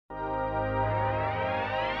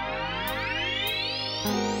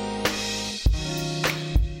Hello,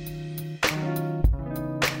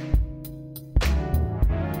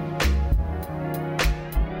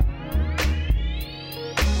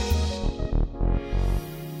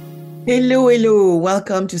 hello.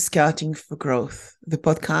 Welcome to Scouting for Growth, the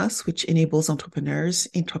podcast which enables entrepreneurs,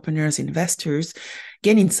 investors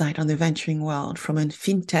gain insight on the venturing world from a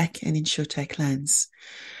fintech and insurtech lens.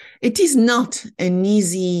 It is not an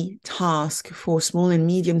easy task for small and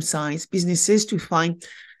medium-sized businesses to find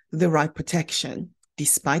the right protection,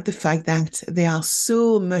 despite the fact that there are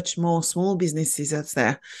so much more small businesses out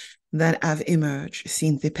there that have emerged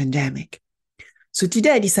since the pandemic. So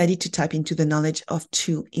today I decided to tap into the knowledge of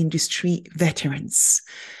two industry veterans,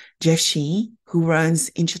 Jeff Shi, who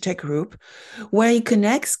runs InsurTech Group, where he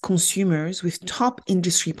connects consumers with top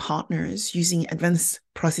industry partners using advanced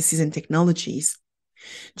processes and technologies.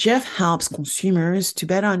 Jeff helps consumers to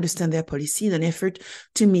better understand their policy in an effort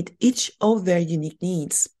to meet each of their unique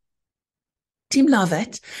needs. Tim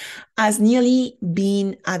Lovett has nearly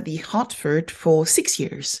been at the Hartford for 6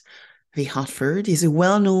 years. The Hartford is a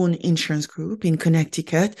well-known insurance group in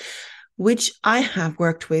Connecticut, which I have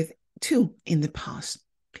worked with too in the past.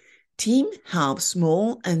 Tim helps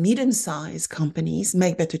small and medium-sized companies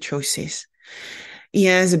make better choices. He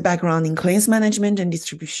has a background in claims management and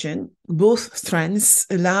distribution. Both strengths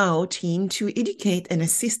allow Tim to educate and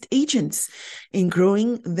assist agents in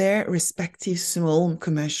growing their respective small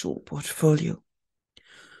commercial portfolio.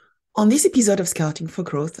 On this episode of Scouting for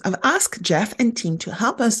Growth, I've asked Jeff and Tim to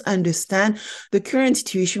help us understand the current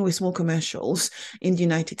situation with small commercials in the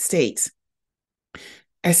United States.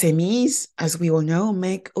 SMEs, as we all know,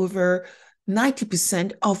 make over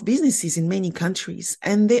 90% of businesses in many countries,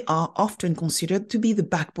 and they are often considered to be the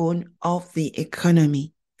backbone of the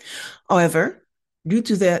economy. However, due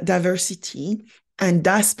to their diversity and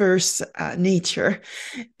dispersed nature,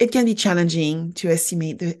 it can be challenging to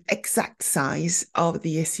estimate the exact size of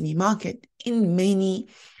the SME market in many,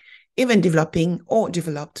 even developing or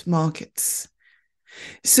developed markets.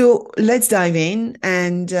 So let's dive in.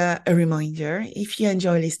 And a reminder, if you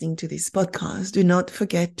enjoy listening to this podcast, do not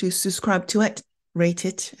forget to subscribe to it, rate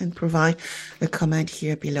it, and provide a comment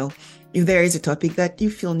here below. If there is a topic that you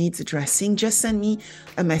feel needs addressing, just send me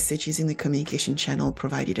a message using the communication channel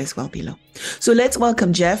provided as well below. So let's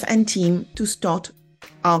welcome Jeff and Tim to start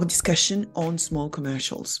our discussion on small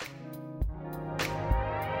commercials.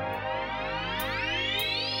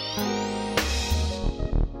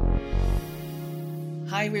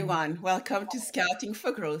 Hi, everyone. Welcome to Scouting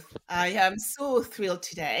for Growth. I am so thrilled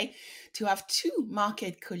today to have two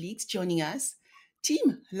market colleagues joining us,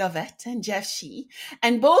 Tim Lovett and Jeff Shi,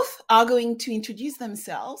 and both are going to introduce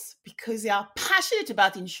themselves because they are passionate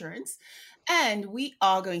about insurance, and we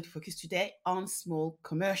are going to focus today on small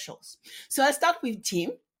commercials. So I'll start with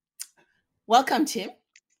Tim. Welcome, Tim.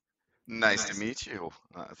 Nice to meet you.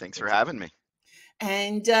 Thanks for having me.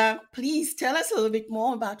 And please tell us a little bit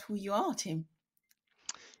more about who you are, Tim.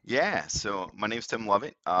 Yeah, so my name's Tim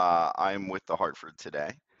Lovett. I'm with the Hartford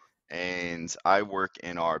today, and I work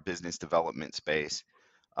in our business development space,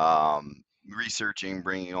 researching,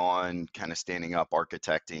 bringing on, kind of standing up,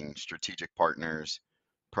 architecting strategic partners,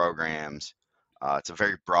 programs. It's a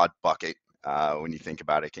very broad bucket. When you think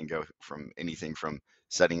about it, it can go from anything from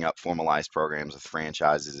setting up formalized programs with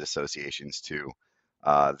franchises, associations to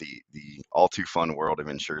the all too fun world of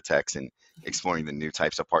insurtechs and exploring the new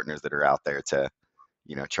types of partners that are out there to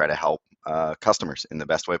try to help customers in the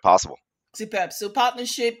best way possible. Superb. So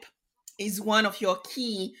partnership is one of your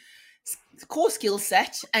key core skill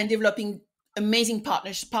set and developing amazing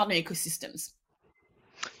partner ecosystems.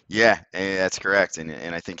 Yeah, that's correct.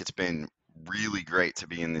 And I think it's been really great to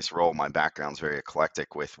be in this role. My background's very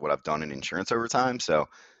eclectic with what I've done in insurance over time. So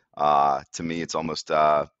to me, it's almost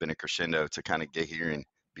been a crescendo to kind of get here and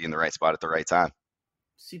be in the right spot at the right time.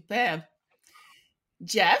 Superb.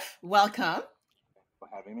 Jeff, welcome. For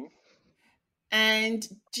having me. And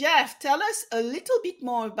Jeff, tell us a little bit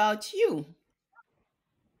more about you.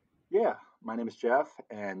 Yeah, my name is Jeff,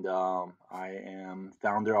 and I am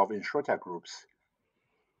founder of InsurTech Groups.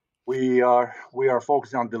 We are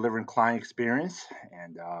focused on delivering client experience,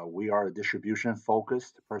 and we are a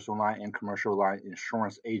distribution-focused personal line and commercial line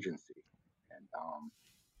insurance agency. And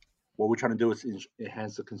what we're trying to do is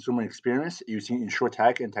enhance the consumer experience using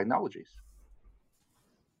InsurTech and technologies.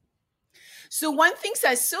 So one thing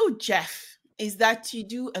I saw, Jeff, is that you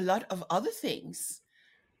do a lot of other things.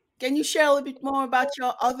 Can you share a little bit more about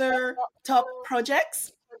your other top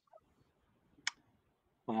projects?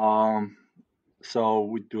 So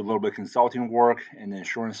we do a little bit of consulting work in the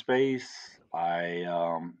insurance space. I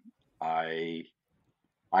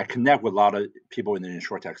I connect with a lot of people in the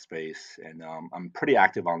insurtech space, and I'm pretty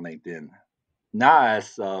active on LinkedIn. Not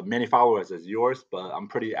as many followers as yours, but I'm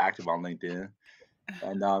pretty active on LinkedIn.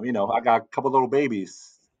 And I got a couple little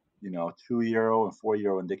babies, 2-year old and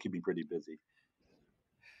 4-year old, and they keep me pretty busy.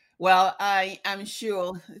 Well, I am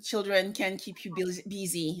sure children can keep you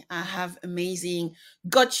busy. I have amazing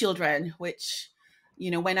godchildren, which,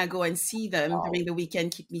 when I go and see them Wow. during the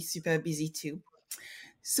weekend, keep me super busy too.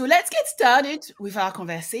 So let's get started with our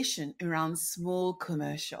conversation around small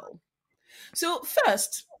commercial. So,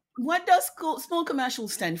 first, what does small commercial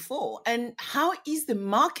stand for, and how is the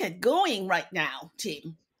market going right now,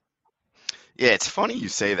 Tim? Yeah, it's funny you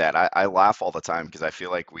say that. I laugh all the time because I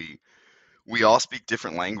feel like we all speak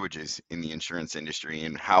different languages in the insurance industry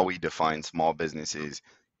and how we define small businesses,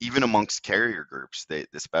 even amongst carrier groups that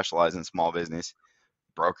specialize in small business.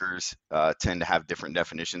 Brokers tend to have different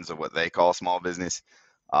definitions of what they call small business.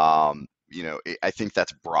 I think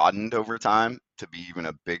that's broadened over time to be even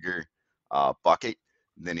a bigger bucket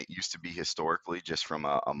than it used to be historically, just from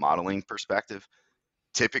a modeling perspective.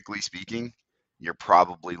 Typically speaking, you're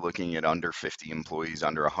probably looking at under 50 employees,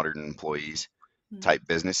 under 100 employees Hmm. type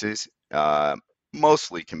businesses.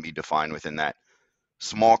 Mostly can be defined within that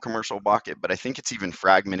small commercial bucket, but I think it's even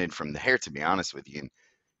fragmented from there, to be honest with you.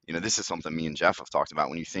 And this is something me and Jeff have talked about.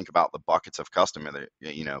 When you think about the buckets of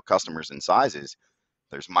customers and sizes,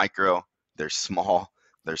 there's micro, there's small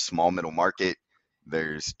middle market,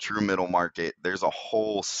 there's true middle market. There's a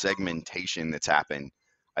whole segmentation that's happened,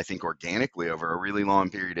 I think, organically over a really long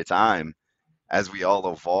period of time as we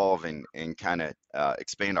all evolve and kind of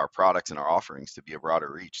expand our products and our offerings to be a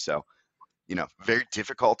broader reach. So, very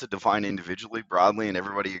difficult to define individually, broadly, and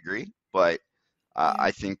everybody agree. But Yeah.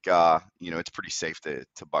 I think, it's pretty safe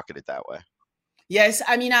to bucket it that way. Yes,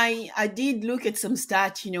 I mean, I did look at some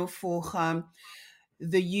stats, for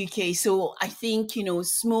the UK. So I think,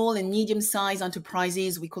 small and medium sized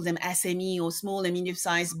enterprises, we call them SME or small and medium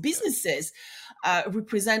sized businesses,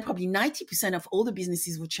 represent probably 90% of all the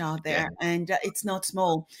businesses which are Yeah. there. And it's not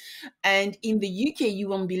small. And in the UK, you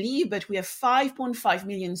won't believe, but we have 5.5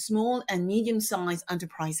 million small and medium sized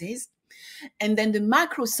enterprises. And then the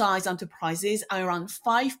macro size enterprises are around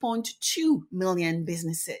 5.2 million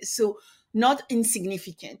businesses. So not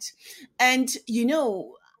insignificant. And,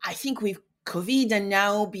 I think with COVID and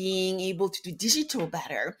now being able to do digital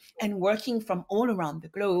better and working from all around the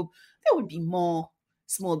globe, there would be more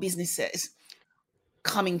small businesses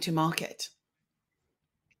coming to market.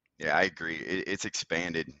 Yeah, I agree. It's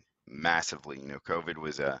expanded massively. COVID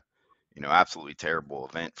was a, absolutely terrible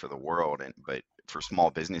event for the world, but for small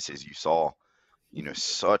businesses, you saw,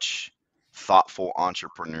 such thoughtful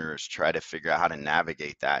entrepreneurs try to figure out how to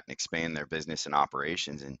navigate that and expand their business and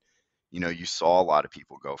operations. And, you saw a lot of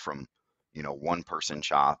people go from, one person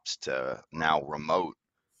shops to now remote,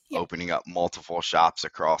 Yeah. opening up multiple shops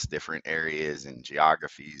across different areas and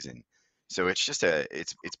geographies. And so it's just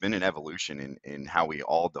it's been an evolution in how we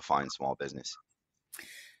all define small business.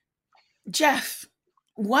 Jeff,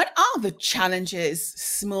 what are the challenges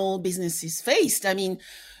small businesses faced? I mean,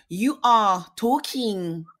 you are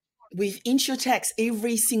talking with insurtechs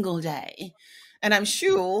every single day, and I'm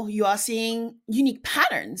sure you are seeing unique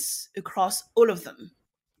patterns across all of them.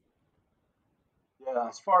 Yeah,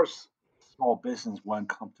 as far as small business when it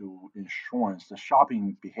comes to insurance, the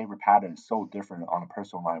shopping behavior pattern is so different on a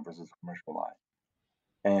personal line versus commercial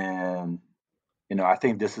line. And I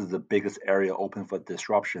think this is the biggest area open for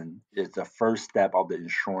disruption. It's the first step of the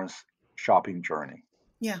insurance shopping journey.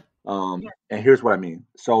 Yeah. And here's what I mean.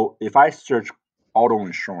 So if I search auto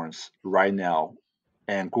insurance right now,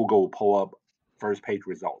 and Google will pull up first page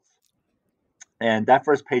results, and that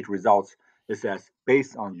first page results, it says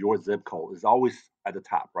based on your zip code is always at the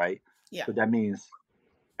top, right? Yeah. So that means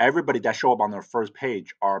everybody that show up on their first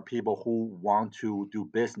page are people who want to do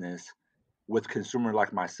business with consumer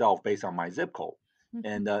like myself based on my zip code. Mhm.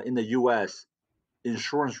 And in the US,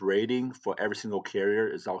 insurance rating for every single carrier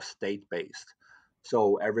is all state based.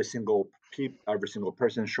 So every single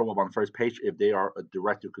person show up on the first page, if they are a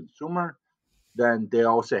direct to consumer, then they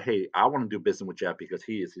all say, "Hey, I want to do business with Jeff because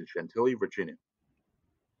he is in Chantilly, Virginia."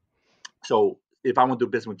 So if I want to do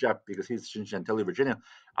business with Jeff because he's in Chantilly, Virginia,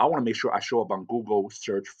 I want to make sure I show up on Google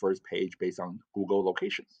search first page based on Google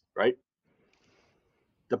locations, right?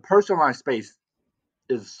 The personalized space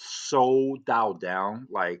is so dialed down,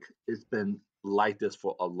 like it's been like this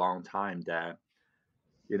for a long time that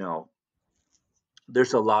you know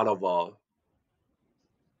there's a lot of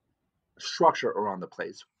structure around the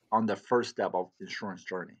place on the first step of insurance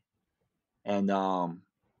journey, and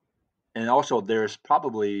also there's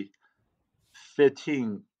probably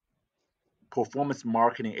 15 performance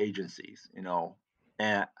marketing agencies,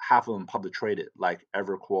 and half of them public traded, like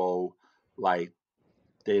EverQuote, like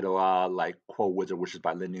Data, like Quote Wizard, which is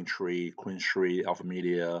by Lending Tree, Queen Street, Alpha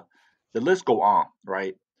Media. The list go on,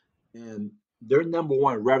 right? And their number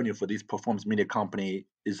one revenue for these performance media company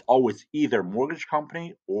is always either mortgage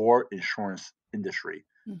company or insurance industry.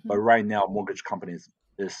 But right now, mortgage companies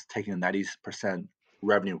is taking a 90%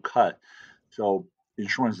 revenue cut. So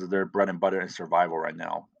insurance is their bread and butter and survival right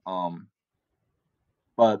now.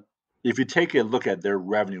 But if you take a look at their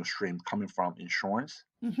revenue stream coming from insurance,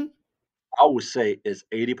 I would say it's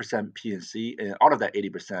 80% PNC, and out of that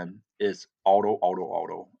 80% is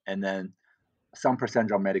auto, and then some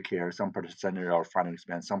percentage of Medicare, some percentage of final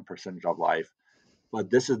expense, some percentage of life. But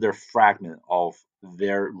this is their fragment of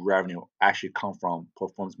their revenue actually come from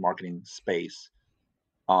performance marketing space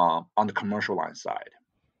on the commercial line side,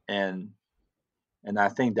 and I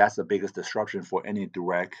think that's the biggest disruption for any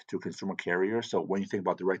direct to consumer carrier. So when you think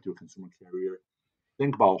about direct to consumer carrier,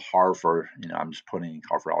 think about Hartford. I'm just putting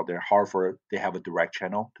Hartford out there. Hartford, they have a direct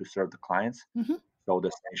channel to serve the clients. So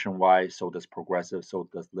does Nationwide, so does Progressive, so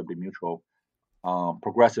does Liberty Mutual.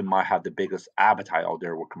 Progressive might have the biggest appetite out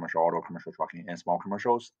there with commercial auto, commercial trucking, and small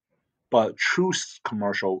commercials. But true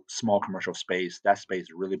commercial, small commercial space, that space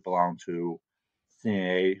really belongs to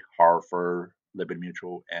CNA, Hartford, Liberty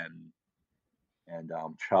Mutual, and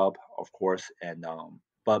Chubb, of course. And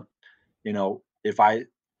but if I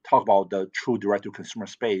talk about the true direct to consumer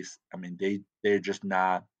space, I mean they're just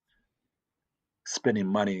not spending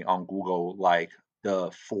money on Google like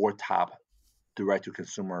the four top direct to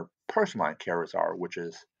consumer personal line carriers are, which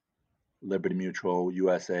is Liberty Mutual,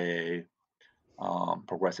 USA,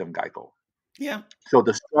 Progressive, and Geico. Yeah. So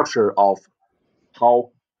the structure of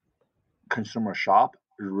how consumers shop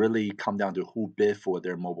really come down to who bid for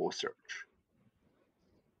their mobile search.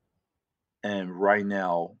 And right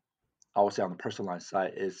now, I would say on the personal line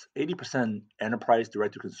side is 80% enterprise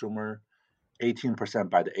direct to consumer, 18%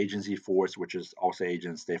 by the agency force, which is also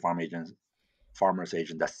agents, State Farm agents, farmers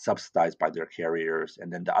agent that's subsidized by their carriers,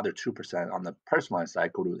 and then the other 2% on the personal line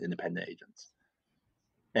side go to independent agents.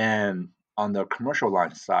 And on the commercial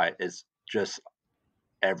line side, it's just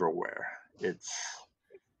everywhere. It's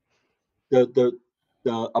the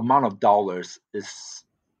amount of dollars is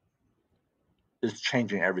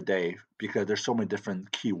changing every day because there's so many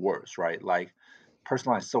different keywords, right? Like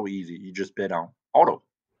personal line is so easy. You just bid on auto,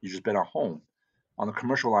 you just bid on home. On the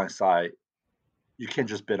commercial line side, you can't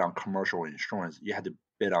just bid on commercial insurance. You have to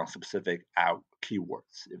bid on specific out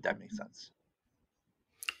keywords, if that makes sense.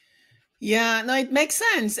 Yeah, no, it makes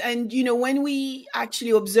sense. And, when we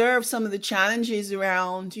actually observe some of the challenges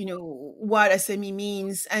around, what SME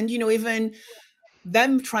means, and, even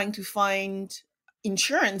them trying to find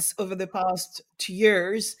insurance over the past 2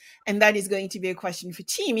 years, and that is going to be a question for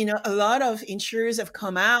Tim. A lot of insurers have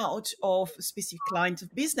come out of specific lines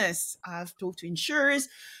of business. I've talked to insurers,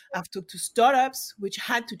 I've talked to startups which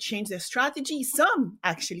had to change their strategy. Some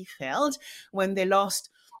actually failed when they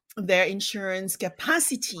lost their insurance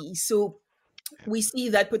capacity. So we see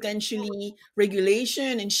that potentially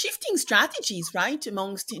regulation and shifting strategies, right,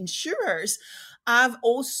 amongst insurers have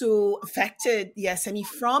also affected the SME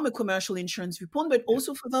from a commercial insurance viewpoint, but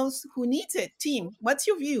also for those who need it. Team, what's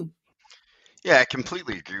your view? Yeah, I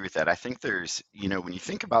completely agree with that. I think there's, when you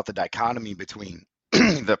think about the dichotomy between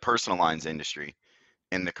the personal lines industry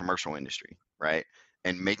and the commercial industry, right?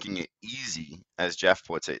 And making it easy, as Jeff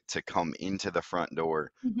puts it, to come into the front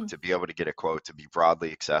door, to be able to get a quote, to be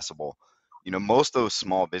broadly accessible. Most of those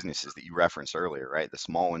small businesses that you referenced earlier, right? The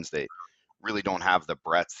small ones that really don't have the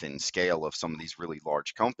breadth and scale of some of these really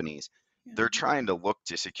large companies, they're trying to look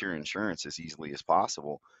to secure insurance as easily as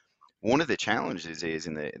possible. One of the challenges is,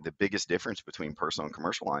 and the biggest difference between personal and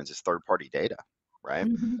commercial lines is third-party data, right?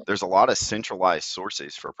 There's a lot of centralized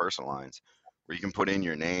sources for personal lines where you can put in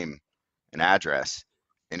your name and address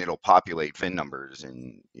and it'll populate VIN numbers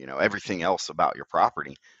and everything else about your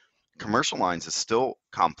property. Commercial lines is still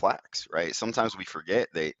complex, right? Sometimes we forget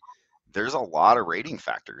that there's a lot of rating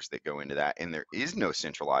factors that go into that, and there is no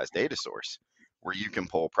centralized data source where you can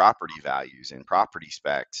pull property values and property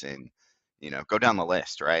specs and go down the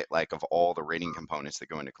list, right? Like of all the rating components that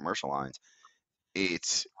go into commercial lines.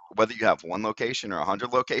 It's whether you have one location or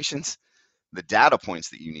 100 locations, the data points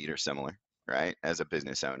that you need are similar, right? As a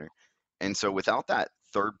business owner. And so without that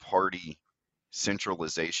third party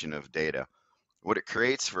centralization of data, what it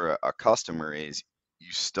creates for a customer is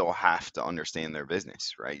you still have to understand their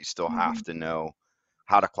business, right? You still have to know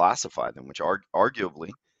how to classify them, which arguably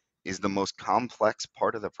is the most complex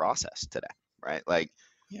part of the process today, right? Like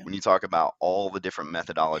when you talk about all the different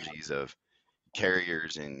methodologies of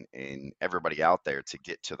carriers and everybody out there to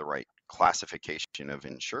get to the right classification of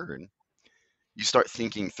insured, you start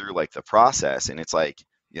thinking through like the process, and it's like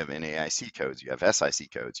you have NAIC codes, you have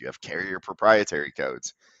SIC codes, you have carrier proprietary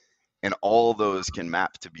codes, and all those can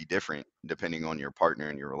map to be different depending on your partner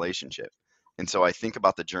and your relationship. And so I think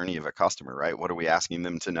about the journey of a customer, right? What are we asking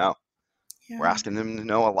them to know? We're Yeah. asking them to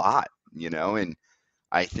know a lot, and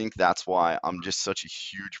I think that's why I'm just such a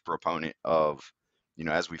huge proponent of,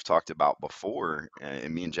 as we've talked about before,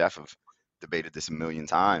 and me and Jeff have debated this a million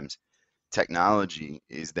times, technology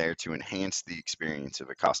is there to enhance the experience of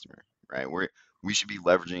a customer, right? We should be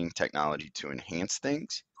leveraging technology to enhance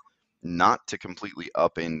things, not to completely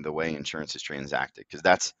upend the way insurance is transacted, because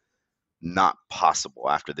that's not possible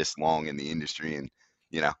after this long in the industry, and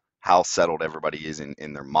how settled everybody is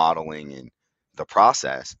in their modeling and the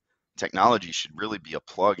process. Technology should really be a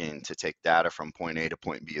plug-in to take data from point A to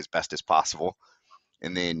point B as best as possible,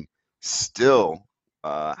 and then still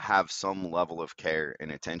have some level of care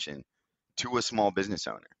and attention to a small business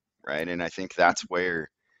owner, right? And I think that's where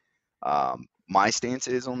my stance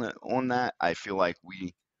is on that. I feel like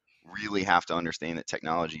we really have to understand that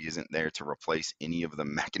technology isn't there to replace any of the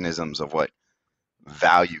mechanisms of what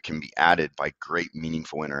value can be added by great,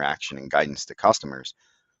 meaningful interaction and guidance to customers,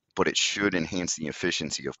 but it should enhance the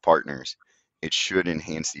efficiency of partners. It should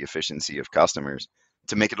enhance the efficiency of customers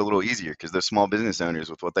to make it a little easier, because those small business owners,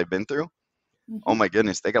 with what they've been through, oh Mhm. my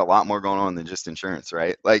goodness, they got a lot more going on than just insurance,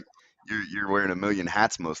 right? Like you're wearing a million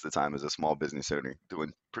hats most of the time as a small business owner,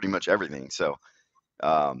 doing pretty much everything. So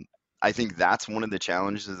um, I think that's one of the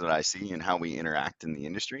challenges that I see in how we interact in the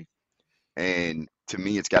industry. And to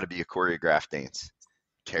me, it's got to be a choreographed dance.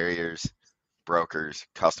 Carriers, brokers,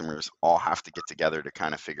 customers all have to get together to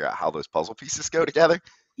kind of figure out how those puzzle pieces go together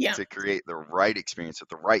Yeah. to create the right experience with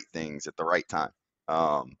the right things at the right time.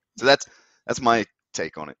 So that's my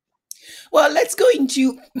take on it. Well, let's go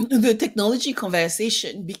into the technology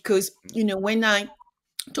conversation because, when I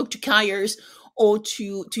talk to carriers or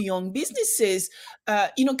to young businesses,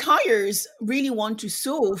 carriers really want to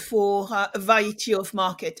solve for a variety of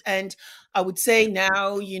market. And I would say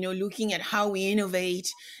now, looking at how we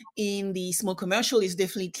innovate in the small commercial is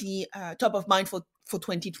definitely top of mind for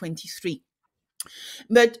 2023.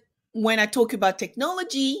 But when I talk about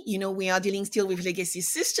technology, we are dealing still with legacy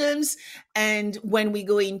systems. And when we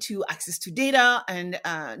go into access to data and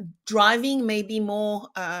driving maybe more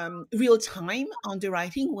real time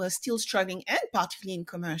underwriting, we're still struggling, and particularly in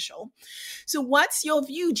commercial. So, what's your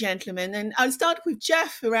view, gentlemen? And I'll start with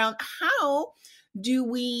Jeff around how do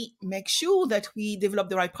we make sure that we develop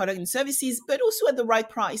the right product and services, but also at the right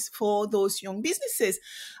price for those young businesses?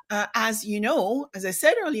 As you know, as I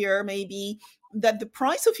said earlier, maybe that the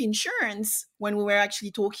price of insurance, when we were actually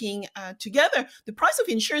talking together, the price of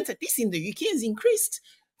insurance, at least in the UK, has increased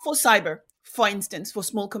for cyber, for instance, for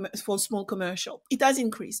small commercial. It has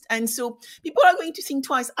increased, and so people are going to think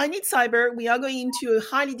twice. I need cyber. We are going into a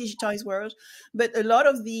highly digitized world, but a lot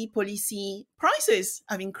of the policy prices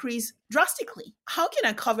have increased drastically. How can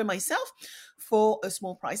I cover myself for a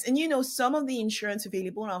small price? And some of the insurance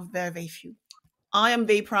available are very, very few. I am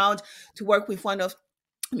very proud to work with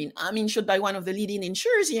I'm insured by one of the leading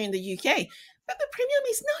insurers here in the UK, but the premium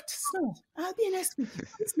is not small. I'll be honest with you,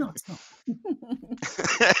 it's not small.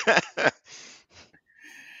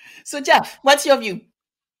 So, Jeff, what's your view?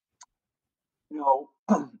 You know,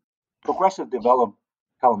 Progressive developed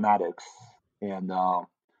telematics, and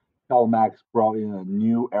telematics brought in a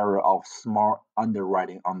new era of smart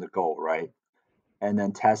underwriting on the go, right? And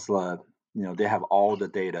then Tesla, they have all the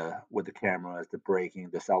data with the cameras, the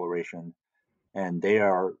braking, the acceleration, and they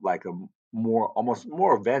are like a almost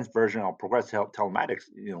more advanced version of progressive telematics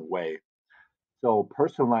in a way. So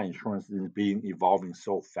personal line insurance is being evolving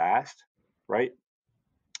so fast, right?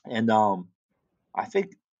 And I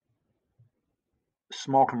think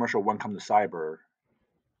small commercial when it comes to cyber,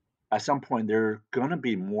 at some point there are gonna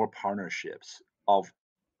be more partnerships of,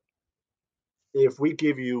 if we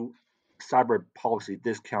give you cyber policy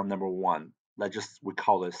discount number one, let's just we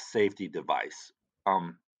call it safety device.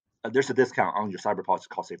 Um, there's a discount on your cyber policy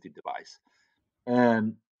called safety device,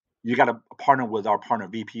 and you got to partner with our partner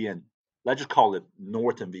VPN. Let's just call it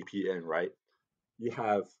Norton VPN, right? You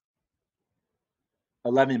have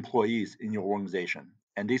 11 employees in your organization,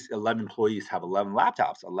 and these 11 employees have 11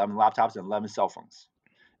 laptops and 11 cell phones,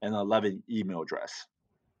 and 11 email address.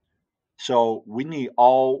 So we need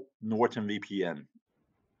all Norton VPN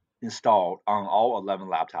installed on all 11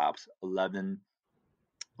 laptops, 11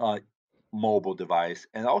 uh, mobile device,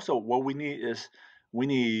 and also what we need is we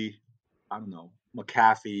need, I don't know,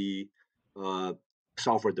 McAfee uh,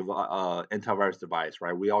 antivirus device,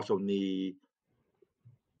 right? We also need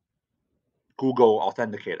Google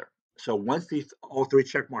Authenticator. So once these all three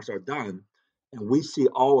check marks are done, and we see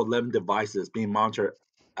all 11 devices being monitored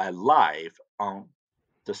live on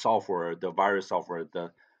the software, the virus software,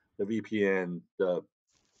 the VPN, the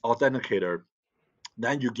authenticator,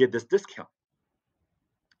 then you get this discount.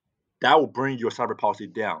 That will bring your cyber policy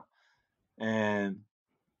down. And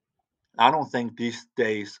I don't think these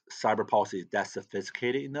days cyber policy is that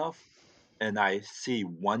sophisticated enough. And I see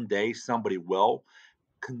one day somebody will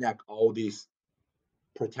connect all these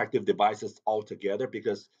protective devices all together,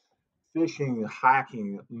 because phishing,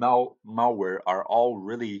 hacking, malware are all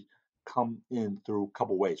really come in through a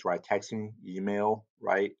couple ways, right? Texting, email,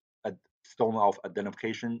 right? Stolen off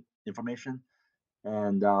identification information.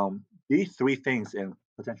 And these three things and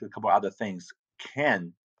potentially a couple other things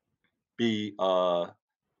can be a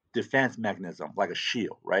defense mechanism, like a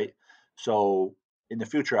shield, right? So in the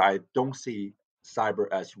future, I don't see cyber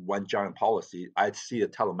as one giant policy. I see a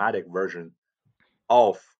telematic version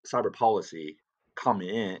of cyber policy coming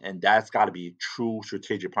in, and that's got to be true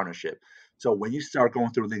strategic partnership. So when you start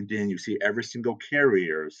going through LinkedIn, you see every single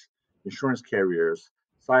carriers, insurance carriers,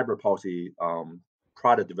 cyber policy,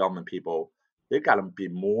 product development people. They got to be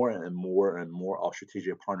more and more and more of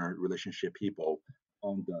strategic partner relationship people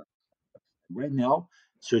on the right now.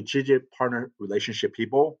 Strategic partner relationship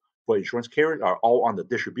people for insurance carriers are all on the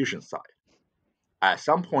distribution side. At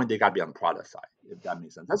some point, they got to be on the product side, if that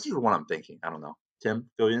makes sense. That's just what I'm thinking. I don't know. Tim,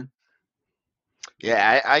 fill in.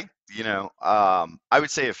 Yeah, I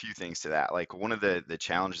would say a few things to that. Like one of the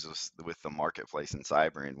challenges with the marketplace in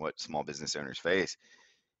cyber and what small business owners face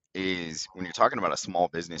is when you're talking about a small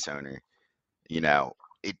business owner, you know,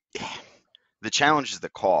 it the challenge is the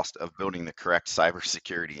cost of building the correct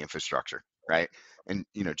cybersecurity infrastructure, right? And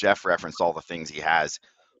Jeff referenced all the things he has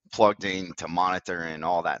plugged in to monitor and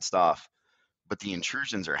all that stuff, but the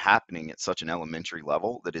intrusions are happening at such an elementary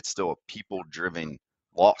level that it's still a people-driven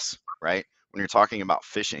loss, right? When you're talking about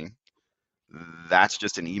phishing, that's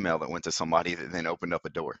just an email that went to somebody that then opened up a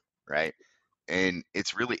door, right? And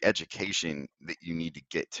it's really education that you need to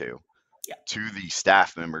get Yeah. to the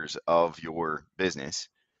staff members of your business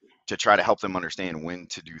to try to help them understand when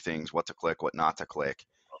to do things, what to click, what not to click,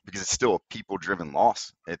 because it's still a people-driven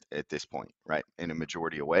loss at this point, right? In a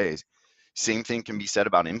majority of ways. Same thing can be said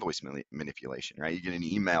about invoice manipulation, right? You get an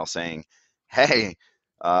email saying, "Hey,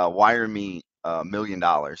 wire me $1 million,"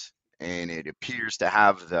 and it appears to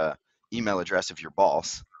have the email address of your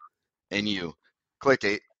boss, and you click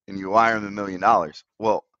it and you wire them $1 million.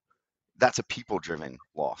 Well, that's a people-driven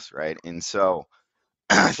loss, right? And so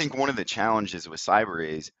I think one of the challenges with cyber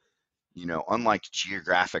is, unlike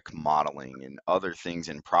geographic modeling and other things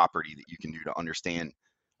in property that you can do to understand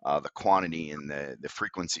the quantity and the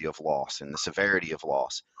frequency of loss and the severity of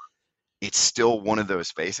loss, it's still one of those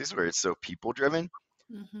spaces where it's so people driven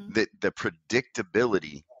that the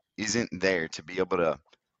predictability isn't there to be able to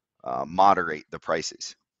moderate the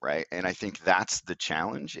prices, right? And I think that's the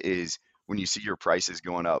challenge is when you see your prices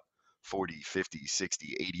going up 40, 50,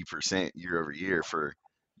 60, 80% year over year for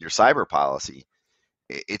your cyber policy,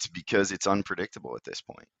 it's because it's unpredictable at this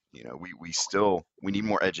point. We need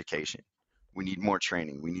more education, we need more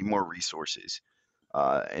training, we need more resources,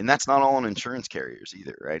 and that's not all on insurance carriers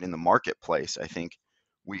either, right? In the marketplace, I think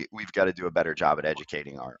we've got to do a better job at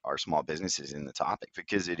educating our small businesses in the topic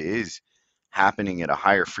because it is happening at a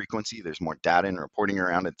higher frequency. There's more data and reporting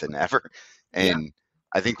around it than ever, and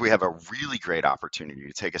I think we have a really great opportunity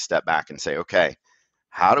to take a step back and say, okay,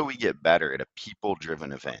 how do we get better at a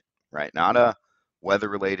people-driven event, right? Not a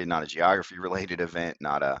weather-related, not a geography-related event,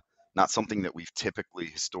 not something that we've typically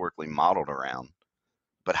historically modeled around,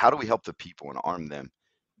 but how do we help the people and arm them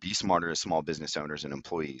be smarter as small business owners and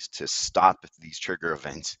employees to stop these trigger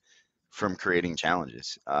events from creating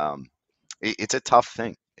challenges? It's a tough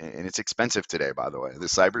thing, and it's expensive today, by the way. The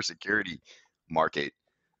cybersecurity market,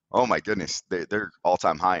 oh my goodness, they're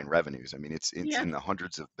all-time high in revenues. I mean, it's Yeah. in the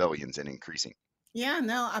hundreds of billions and increasing. Yeah,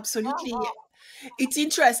 no, absolutely. It's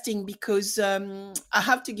interesting because I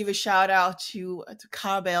have to give a shout out to the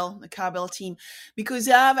Carbell team, because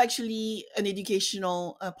I have actually an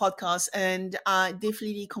educational podcast, and I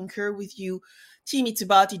definitely concur with you, Tim. It's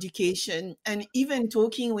about education, and even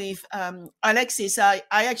talking with Alexis, I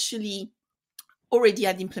actually already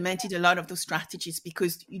had implemented a lot of those strategies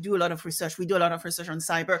because you do a lot of research. We do a lot of research on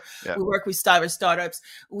cyber. Yeah. We work with cyber startups.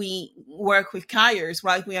 We work with carriers,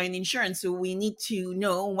 right? We are in insurance, so we need to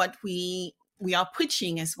know what we are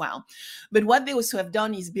pitching as well. But what they also have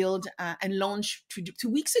done is build and launch 2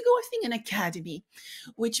 weeks ago, I think, an academy,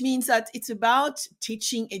 which means that it's about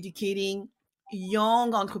teaching, educating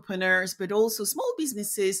young entrepreneurs, but also small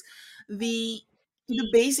businesses, the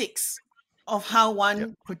basics of how Yep.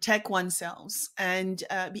 one protect oneself and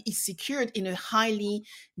is secured in a highly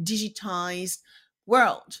digitized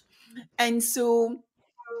world. And so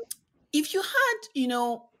if you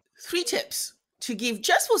had, three tips to give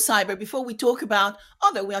just for cyber before we talk about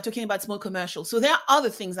other, we are talking about small commercial. So there are other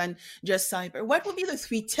things than just cyber. What would be the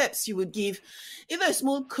three tips you would give either a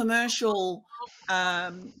small commercial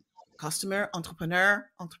um, customer, entrepreneur,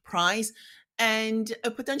 enterprise, and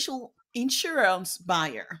a potential insurance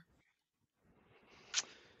buyer?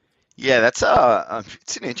 Yeah, that's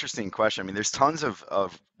it's an interesting question. I mean, there's tons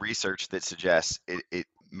of research that suggests it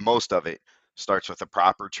most of it starts with a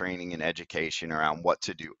proper training and education around what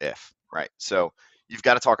to do if, right? So you've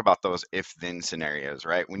got to talk about those if then scenarios,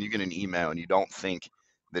 right? When you get an email and you don't think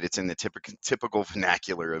that it's in the typical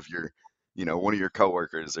vernacular of your, one of your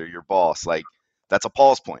coworkers or your boss, like that's a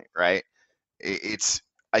pause point, right? It's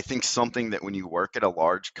I think something that when you work at a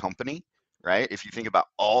large company, right? If you think about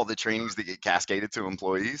all the trainings that get cascaded to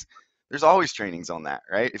employees, there's always trainings on that,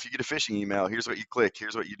 right? If you get a phishing email, here's what you click,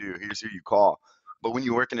 here's what you do, here's who you call. But when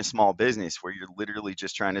you work in a small business where you're literally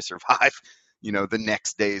just trying to survive, the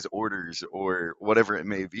next day's orders or whatever it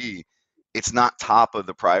may be, it's not top of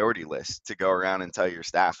the priority list to go around and tell your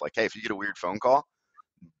staff like, hey, if you get a weird phone call,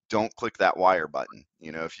 don't click that wire button.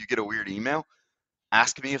 If you get a weird email,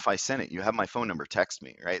 ask me if I sent it. You have my phone number, text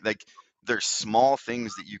me, right? Like there's small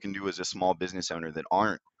things that you can do as a small business owner that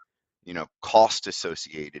aren't, cost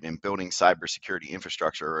associated in building cybersecurity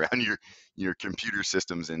infrastructure around your computer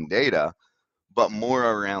systems and data, but more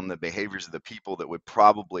around the behaviors of the people that would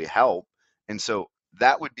probably help. And so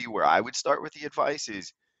that would be where I would start with the advice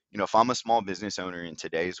is, if I'm a small business owner in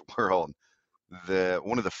today's world, the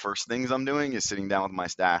one of the first things I'm doing is sitting down with my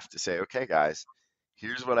staff to say, okay, guys,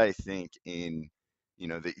 here's what I think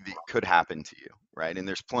that could happen to you, right? And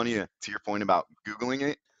there's plenty of, to your point about Googling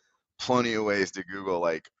it, plenty of ways to Google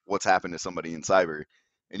like what's happened to somebody in cyber,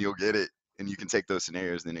 and you'll get it, and you can take those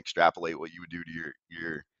scenarios and then extrapolate what you would do to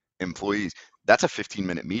your employees. That's a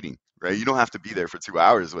 15-minute meeting, right? You don't have to be there for 2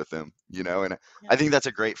 hours with them, and Yeah. I think that's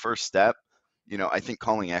a great first step. I think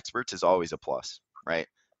calling experts is always a plus, right?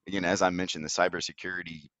 Again, as I mentioned, the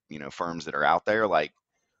cybersecurity, firms that are out there, like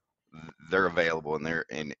they're available and they're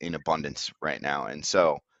in abundance right now. And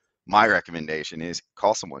so my recommendation is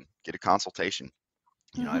call someone, get a consultation.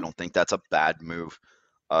 I Mhm. don't think that's a bad move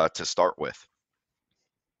to start with.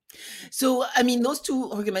 So, I mean, those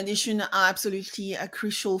two recommendations are absolutely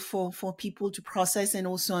crucial for people to process and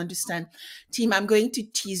also understand. Tim, I'm going to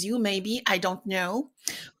tease you, maybe, I don't know.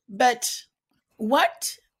 But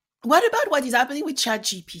what what about what is happening with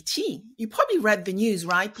ChatGPT? You probably read the news,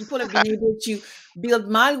 right? People have been able to build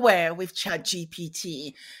malware with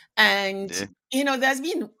ChatGPT. And, Yeah, there's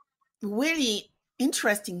been really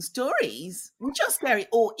interesting stories, which are scary,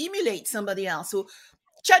 or emulate somebody else. So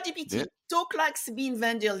yeah, ChatGPT, talk like Sabine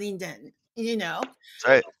van der Linden, that's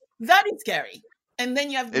right. that is scary. And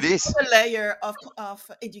then you have It this is. other layer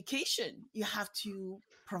of education you have to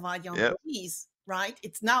provide your Yep, employees, right?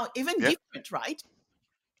 It's now even yep, different, right?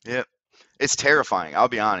 yep. It's terrifying. I'll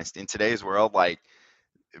be honest. In today's world, like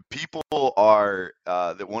people are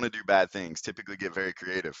that want to do bad things typically get very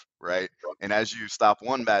creative, right? And as you stop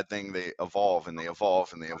one bad thing, they evolve and they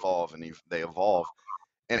evolve and they evolve and they evolve.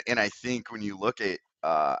 And I think when you look at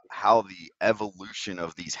how the evolution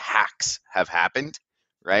of these hacks have happened,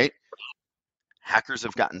 right? Hackers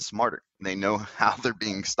have gotten smarter. They know how they're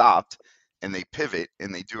being stopped and they pivot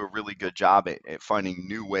and they do a really good job at finding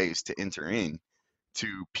new ways to enter in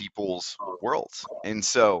to people's worlds. And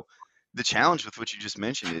so the challenge with what you just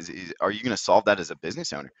mentioned is are you going to solve that as a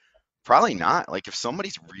business owner? Probably not. Like if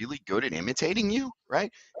somebody's really good at imitating you,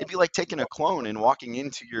 right? It'd be like taking a clone and walking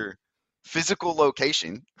into your physical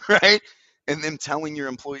location, right? And then telling your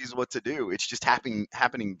employees what to do. It's just happening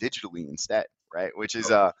digitally instead, right? Which is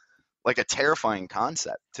like a terrifying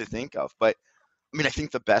concept to think of. But I mean, I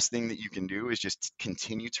think the best thing that you can do is just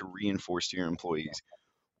continue to reinforce to your employees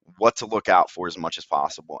what to look out for as much as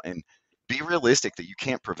possible and be realistic that you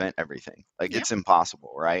can't prevent everything. Like Yeah, it's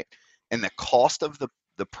impossible, right? And the cost of the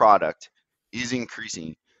product is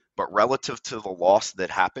increasing, but relative to the loss that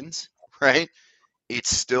happens, right?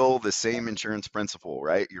 It's still the same insurance principle,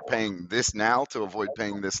 right? You're paying this now to avoid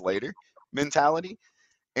paying this later mentality.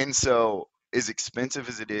 And so as expensive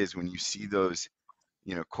as it is when you see those,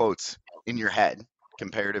 quotes in your head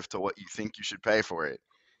comparative to what you think you should pay for it,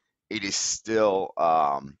 it is still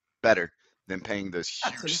better than paying those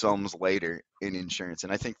huge absolutely. sums later in insurance.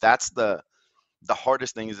 And I think that's the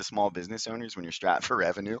hardest thing as a small business owners when you're strapped for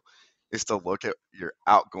revenue is to look at your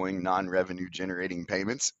outgoing non-revenue generating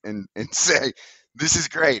payments and say, this is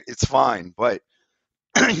great, it's fine. But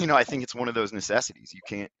I think it's one of those necessities. You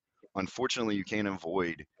can't unfortunately, you can't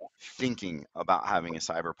avoid thinking about having a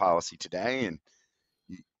cyber policy today. And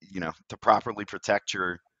to properly protect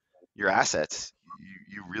your assets,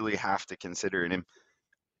 you really have to consider it. And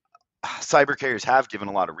cyber carriers have given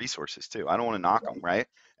a lot of resources too. I don't want to knock them, right?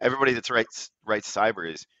 Everybody that's writes cyber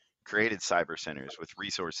has created cyber centers with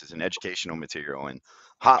resources and educational material and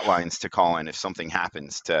hotlines to call in if something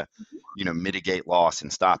happens to, mitigate loss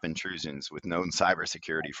and stop intrusions with known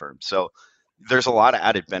cybersecurity firms. So there's a lot of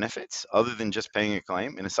added benefits other than just paying a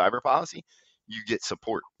claim in a cyber policy. You get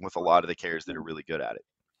support with a lot of the carriers that are really good at it.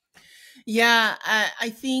 Yeah, I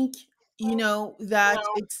think, that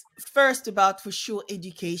it's first about for sure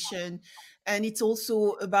education, and it's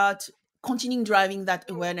also about continuing driving that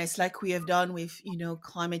awareness like we have done with,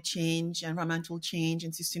 climate change, environmental change,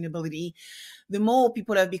 and sustainability. The more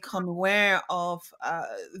people have become aware of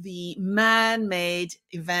the man-made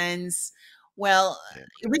events. Well, Yeah.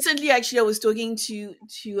 recently, actually, I was talking to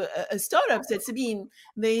a startup that, Sabine,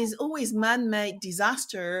 there is always man-made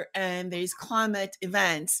disaster and there is climate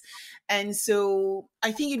events, and so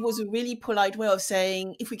I think it was a really polite way of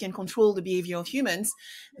saying if we can control the behavior of humans,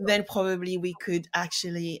 then probably we could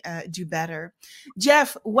actually do better.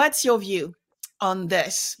 Jeff, what's your view on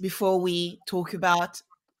this before we talk about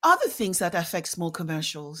other things that affect small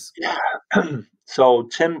commercials? Yeah. So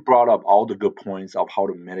Tim brought up all the good points of how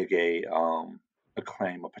to mitigate a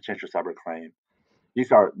claim, a potential cyber claim.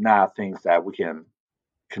 These are not things that we can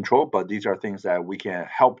control, but these are things that we can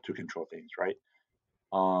help to control things, right?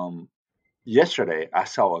 Um, Yesterday, I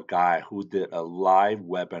saw a guy who did a live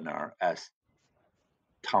webinar as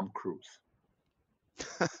Tom Cruise.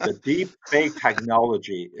 The deep fake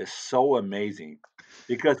technology is so amazing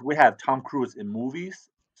because we have Tom Cruise in movies,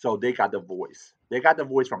 so they got the voice. They got the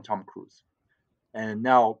voice from Tom Cruise. And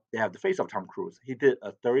now they have the face of Tom Cruise. He did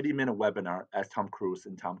a 30-minute webinar as Tom Cruise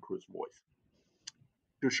in Tom Cruise voice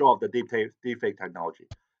to show off the deep fake technology.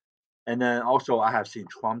 And then also I have seen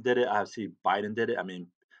Trump did it. I have seen Biden did it. I mean,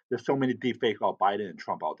 there's so many deep fake of Biden and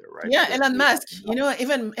Trump out there, right? Yeah, Because Elon they have Musk. enough.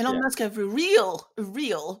 Even Elon Yeah. Musk have a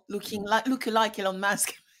real looking Mhm. like look-alike Elon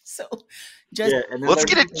Musk. So just Yeah. And then Let's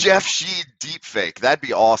there's get a Jeff Shi deep fake. That'd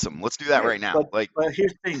be awesome. Let's do that yeah, right now. but Like, but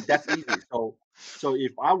here's the thing, that's easy. So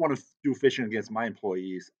if I want to do phishing against my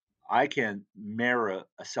employees, I can mirror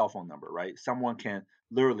a cell phone number, right? Someone can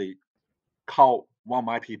literally call one of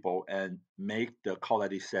my people and make the call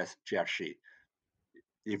ID says Jeff Shi.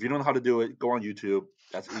 If you don't know how to do it, go on YouTube.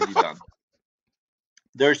 That's easy done.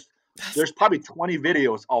 There's that's there's probably 20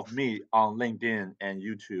 videos of me on LinkedIn and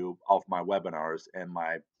YouTube of my webinars and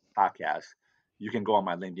my podcasts. You can go on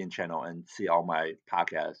my LinkedIn channel and see all my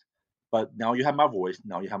podcasts. But now you have my voice,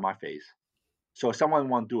 now you have my face. So if someone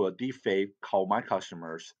want to do a deep fake, call my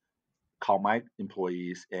customers, call my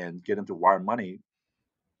employees, and get them to wire money,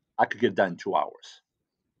 I could get it done in 2 hours.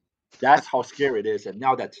 That's how scary it is. And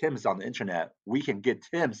now that Tim's on the internet, we can get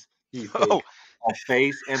Tim's oh, deepfake of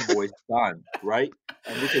face and voice done, right?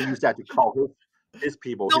 And we can use that to call his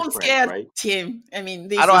people, his don't friends, scare right? Tim. I mean, I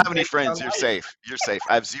this don't is have any friends. You're life. safe. You're safe.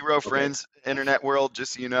 I have zero Okay. friends, internet world,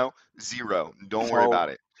 just so you know. Zero. Don't worry So about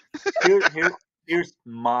it. here's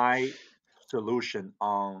my solution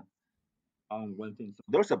on one thing. So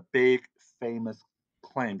there's a big famous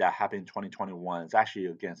claim that happened in 2021. It's actually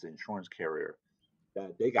against the insurance carrier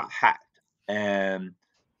that they got hacked. And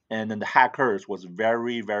then the hackers was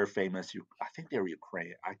very famous. I think they were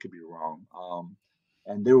Ukraine. I could be wrong.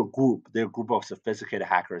 And they're a group of sophisticated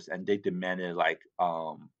hackers, and they demanded like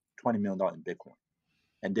 $20 million in Bitcoin,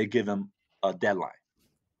 and they give them a deadline.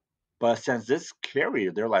 But since this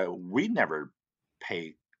carrier, they're like, we never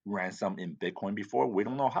paid ransom in Bitcoin before. We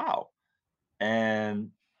don't know how, and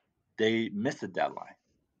they missed the deadline.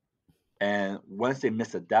 And once they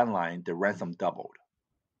missed the deadline, the ransom doubled.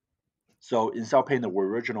 So instead of paying the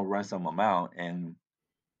original ransom amount and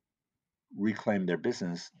reclaim their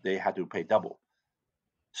business, they had to pay double.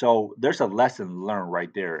 So there's a lesson learned right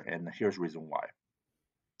there, and here's the reason why.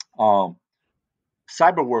 Um,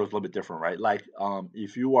 Cyber world is a little bit different, right? Like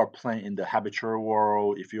if you are playing in the habitual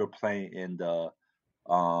world, if you're playing in the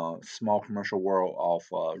small commercial world of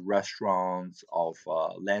restaurants, of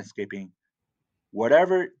landscaping,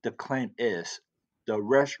 whatever the claim is, the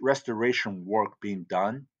restoration work being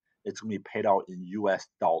done, it's going to be paid out in US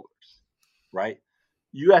dollars, right?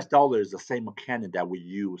 US dollar is the same mechanic that we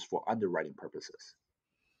use for underwriting purposes,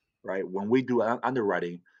 right? When we do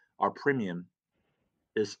underwriting, our premium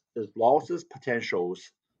is losses,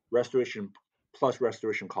 potentials, restoration plus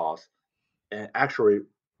restoration costs, and actuary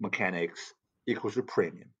mechanics equals to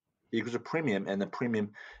premium. equals a premium, and the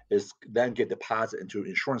premium is then get deposited into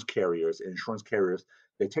insurance carriers. Insurance carriers,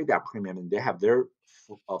 they take that premium and they have their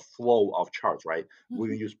flow of charts, right? We're Mhm.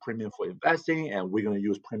 gonna use premium for investing, and we're gonna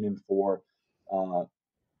use premium for uh,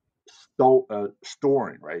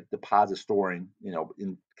 storing, right? Deposit storing,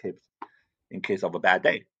 in case of a bad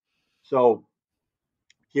day. So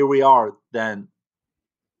here we are. Then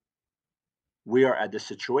we are at the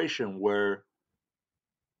situation where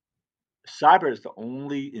cyber is the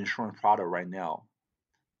only insurance product right now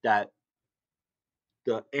that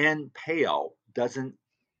the end payout doesn't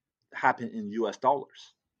happen in US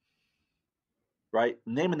dollars, right?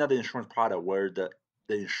 Name another insurance product where the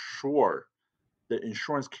insurer, the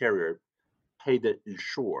insurance carrier pay the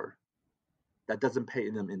insurer that doesn't pay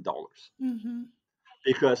them in dollars. Mhm.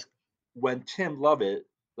 Because when Tim Lovett,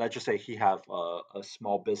 let's just say he have a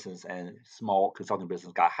small business and small consulting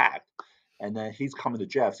business got hacked, and then he's coming to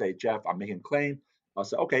Jeff, say, Jeff, I'm making a claim. I'll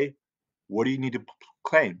say, okay, what do you need to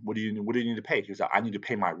claim? What do you need to pay? He said, I need to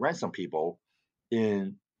pay my ransom people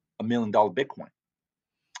in $1 million Bitcoin.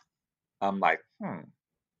 I'm like,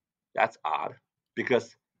 that's odd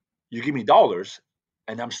because you give me dollars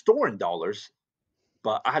and I'm storing dollars,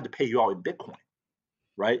 but I had to pay you out in Bitcoin,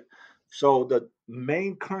 right? So the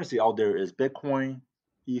main currency out there is Bitcoin,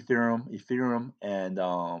 Ethereum, and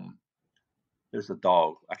there's a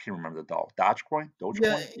dog. I can't remember the dog. Yeah, Dogecoin,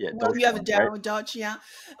 yeah, well, you have Dogecoin, right? Dodge, yeah.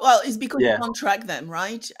 Well, it's because you Yeah, can't track them,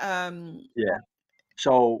 right? yeah.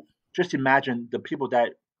 So just imagine the people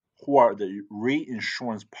that who are the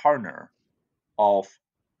reinsurance partner of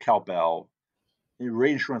Cowbell, the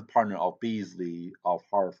reinsurance partner of Beasley, of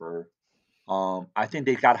Hartford. I think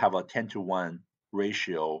they got to have a 10-to-1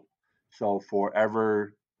 ratio. So for every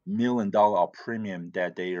 $1 million of premium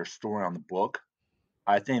that they are storing on the book,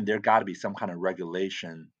 I think there got to be some kind of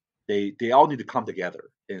regulation. They all need to come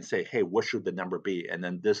together and say, hey, what should the number be? And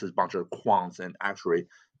then this is a bunch of quants and actually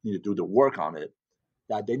need to do the work on it.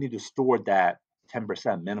 That they need to store that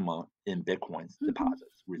 10% minimum in Bitcoin's Mhm,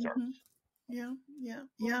 deposits reserves. mhm. Yeah, yeah,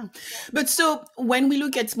 yeah. But so when we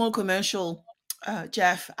look at small commercial,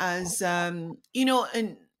 Jeff, as a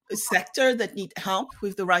sector that need help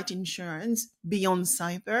with the right insurance beyond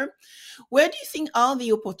cyber, where do you think are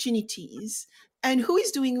the opportunities, and who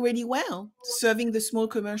is doing really well serving the small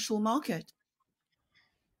commercial market?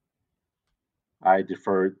 I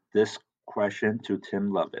defer this question to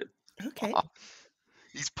Tim Lovett. Okay.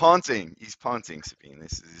 He's punting. He's punting, Sabine.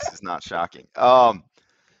 This is not shocking.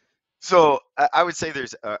 So I would say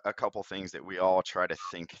there's a couple things that we all try to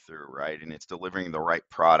think through, right? And it's delivering the right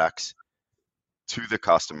products to the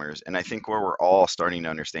customers. And I think where we're all starting to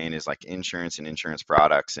understand is like insurance and insurance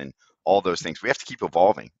products and all those things. We have to keep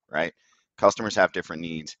evolving, right? Customers have different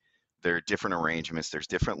needs. There are different arrangements. There's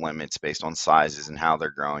different limits based on sizes and how they're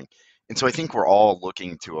growing. And so I think we're all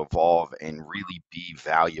looking to evolve and really be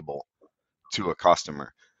valuable to a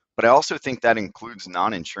customer. But I also think that includes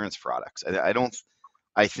non-insurance products. I don't.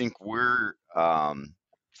 I think we're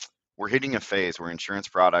hitting a phase where insurance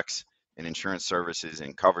products and insurance services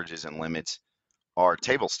and coverages and limits are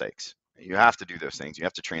table stakes. You have to do those things. You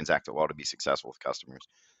have to transact it well to be successful with customers.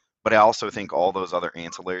 But I also think all those other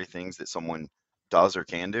ancillary things that someone does or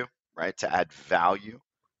can do, right, to add value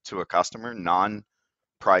to a customer,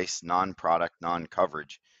 non-price, non-product,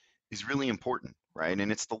 non-coverage, is really important, right?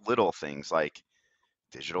 And it's the little things like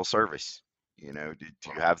digital service. Do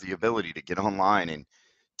you have the ability to get online and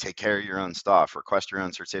take care of your own stuff, request your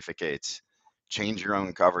own certificates, change your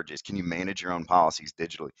own coverages? Can you manage your own policies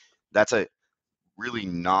digitally? That's a really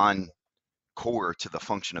non-core to the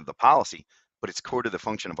function of the policy, but it's core to the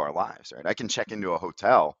function of our lives, right? I can check into a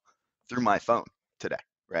hotel through my phone today,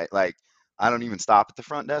 right? Like I don't even stop at the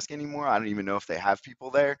front desk anymore. I don't even know if they have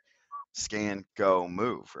people there. Scan, go,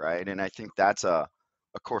 move, right? And I think that's a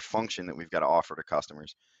core function that we've got to offer to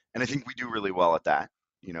customers. And I think we do really well at that.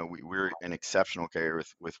 We're an exceptional carrier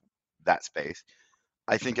with that space.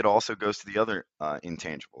 I think it also goes to the other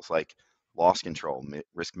intangibles like loss control,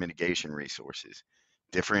 risk mitigation resources,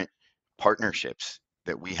 different partnerships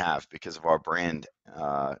that we have because of our brand,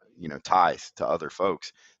 ties to other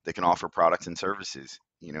folks that can offer products and services,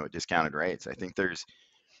 at discounted rates. I think there's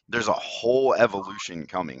a whole evolution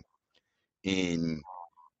coming in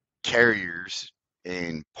carriers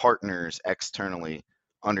and partners externally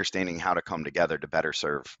understanding how to come together to better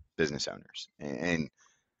serve business owners. And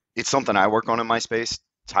it's something I work on in my space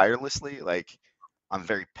tirelessly. Like I'm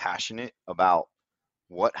very passionate about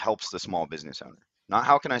what helps the small business owner. Not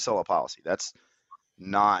how can I sell a policy. That's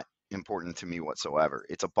not important to me whatsoever.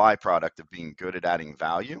 It's a byproduct of being good at adding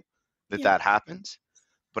value that Yeah. that happens.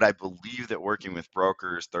 But I believe that working with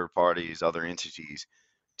brokers, third parties, other entities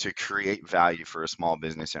to create value for a small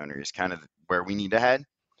business owner is kind of where we need to head,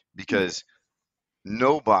 because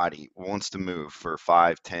nobody wants to move for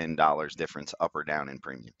 $5-10 difference up or down in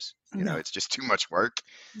premiums. You know, it's just too much work.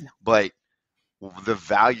 But the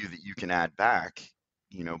value that you can add back,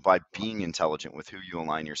 you know, by being intelligent with who you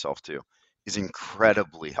align yourself to is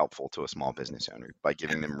incredibly helpful to a small business owner by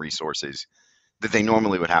giving them resources that they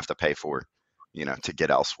normally would have to pay for, you know, to get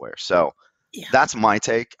elsewhere. So that's my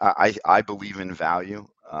take. I believe in value.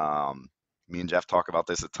 Me and Jeff talk about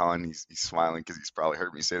this a ton. He's smiling because he's probably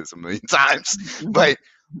heard me say this a million times, but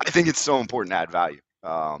I think it's so important to add value.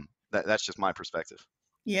 That's just my perspective.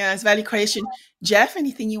 Yeah, it's value creation. Jeff,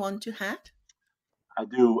 anything you want to add? I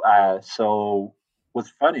do. So what's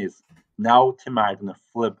funny is now Tim and I are gonna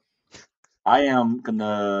flip. I am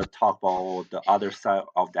gonna talk about the other side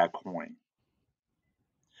of that coin.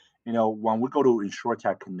 You know, when we go to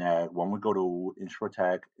InsurTech Connect, when we go to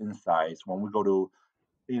InsurTech Insights, when we go to,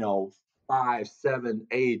 you know, 5, 7,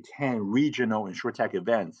 8, 10 regional InsurTech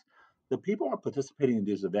events, the people who are participating in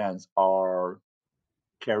these events are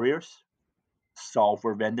carriers,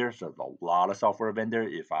 software vendors. There's a lot of software vendor.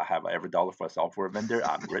 If I have every dollar for a software vendor,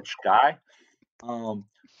 I'm a rich guy.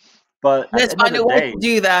 But let's find a way to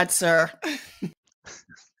do that, sir.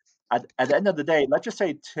 At the end of the day, let's just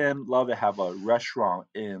say Tim Lovett have a restaurant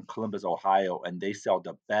in Columbus, Ohio, and they sell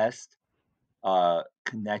the best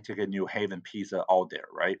Connecticut, New Haven pizza out there,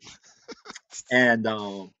 right? And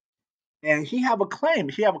he have a claim.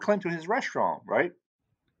 He have a claim to his restaurant, right?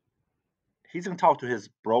 He's gonna talk to his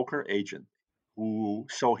broker agent who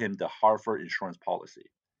sold him the Hartford insurance policy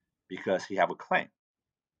because he have a claim.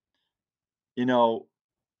 You know,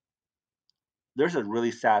 there's a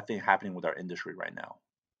really sad thing happening with our industry right now.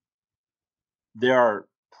 There are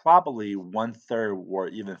probably 1/3 or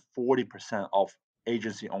even 40% of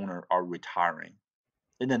agency owners are retiring.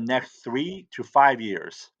 In the next 3 to 5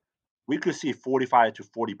 years, we could see 45 to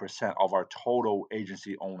 40% of our total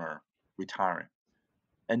agency owner retiring.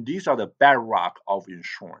 And these are the bedrock of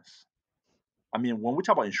insurance. I mean, when we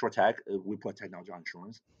talk about InsurTech, we put technology on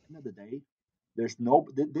insurance. At the end of the day,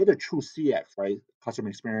 they're the true CX, right? Customer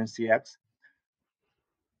experience CX.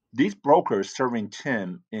 These brokers serving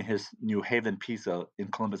Tim in his New Haven pizza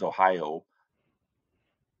in Columbus, Ohio,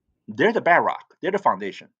 they're the bedrock. They're the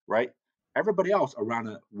foundation, right? Everybody else around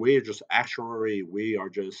it, we're just actuary, we are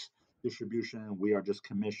just distribution, we are just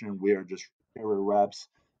commission, we are just carrier reps.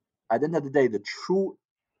 At the end of the day, the true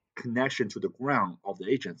connection to the ground of the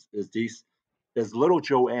agents is little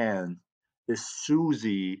Joanne, is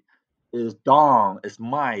Susie, is Don, is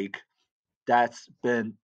Mike, that's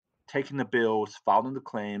been taking the bills, filing the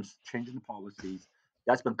claims, changing the policies,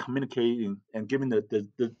 that's been communicating and giving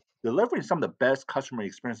the delivering some of the best customer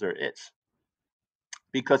experience there is.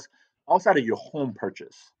 Because outside of your home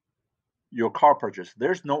purchase, your car purchase,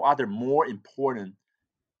 there's no other more important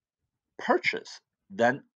purchase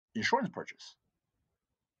than insurance purchase,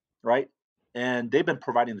 right? And they've been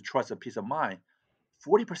providing the trust and peace of mind.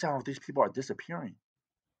 40% of these people are disappearing,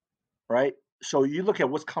 right? So you look at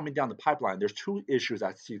what's coming down the pipeline. There's two issues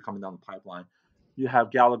I see coming down the pipeline. You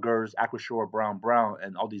have Gallagher's, Acrisure, Brown,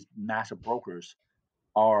 and all these massive brokers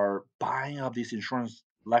are buying up these insurance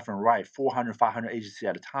left and right, 400, 500 agencies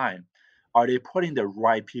at a time. Are they putting the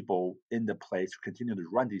right people in the place to continue to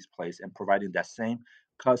run these places and providing that same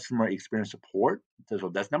customer experience support? So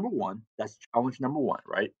that's number one. That's challenge number one,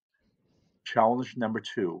 right? Challenge number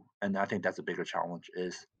two, and I think that's a bigger challenge,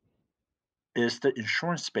 is the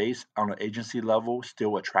insurance space on an agency level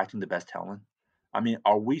still attracting the best talent? I mean,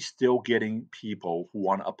 are we still getting people who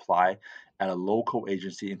want to apply at a local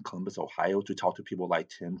agency in Columbus, Ohio to talk to people like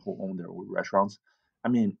Tim who own their own restaurants? I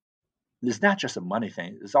mean, it's not just a money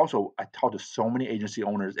thing. It's also, I talk to so many agency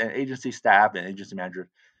owners and agency staff and agency managers.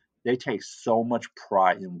 They take so much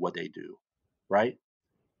pride in what they do, right?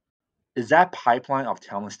 Is that pipeline of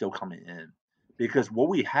talent still coming in? Because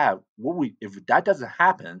if that doesn't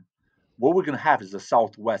happen, what we're going to have is a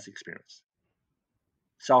Southwest experience.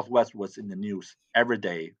 Southwest was in the news every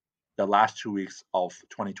day the last 2 weeks of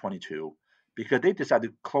 2022 because they decided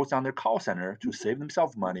to close down their call center to save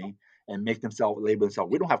themselves money and make themselves label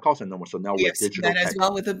themselves. We don't have call center no more, so now we're digital. That as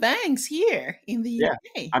well with the banks here in the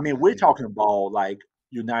UK. I mean, we're talking about like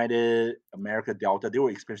United, America, Delta. They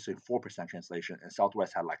were experiencing 4% cancellation, and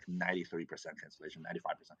Southwest had like 93% cancellation, 95%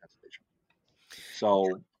 cancellation.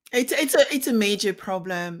 So it's a major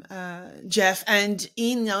problem, Jeff. And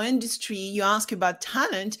in our industry, you ask about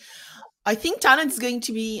talent. I think talent is going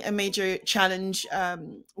to be a major challenge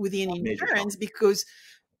within insurance because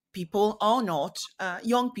people are not,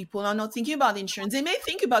 young people are not thinking about insurance. They may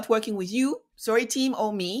think about working with you, sorry, team,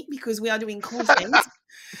 or me, because we are doing cool things.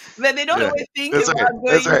 but they don't Yeah, always think that's about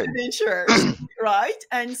okay. That's going right. to the insurers, right?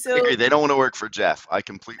 And I so, agree. They don't want to work for Jeff. I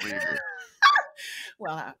completely agree.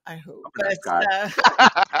 well, I hope, I'm a nice guy.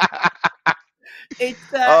 but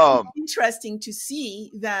it's um, interesting to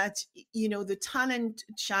see that the talent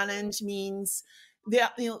challenge means the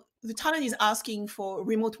talent is asking for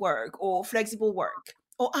remote work or flexible work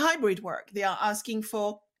or hybrid work. They are asking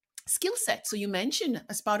for skill set. So you mentioned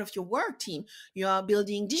as part of your work team, you are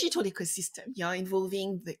building digital ecosystem. You are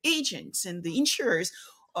involving the agents and the insurers.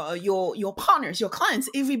 Your partners, your clients,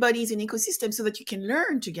 everybody is an ecosystem so that you can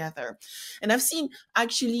learn together. And I've seen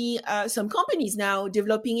actually some companies now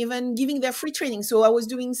developing, even giving their free training. So I was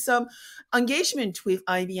doing some engagement with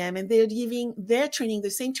IBM, and they're giving their training, the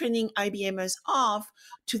same training IBMers off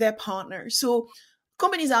to their partners. So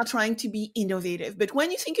companies are trying to be innovative. But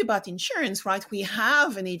when you think about insurance, right, we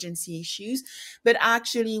have an agency issues, but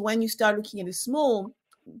actually when you start looking at a small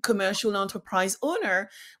commercial enterprise owner,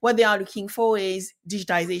 what they are looking for is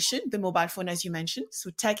digitization, the mobile phone, as you mentioned,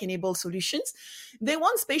 so tech-enabled solutions. They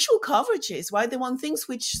want spatial coverages, right? They want things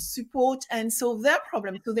which support and solve their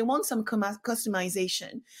problem. So they want some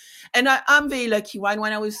customization. And I'm very lucky, right?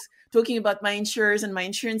 When I was talking about my insurers and my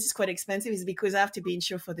insurance is quite expensive, is because I have to be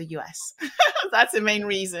insured for the US. That's the main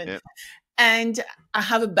reason. yeah, And I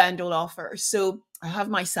have a bundle offer. So I have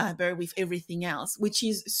my cyber with everything else, which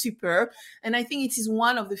is super. And I think it is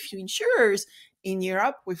one of the few insurers in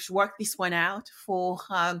Europe which worked this one out for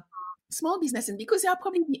small business. And because they are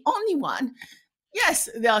probably the only one, yes,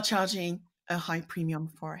 they are charging a high premium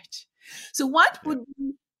for it. So what yeah. would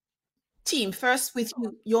be, team, first with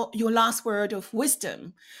you, your last word of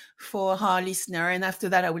wisdom for our listener? And after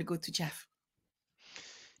that, I will go to Jeff.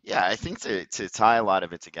 Yeah, I think to tie a lot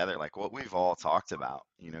of it together, like what we've all talked about,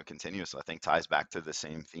 continuously, I think ties back to the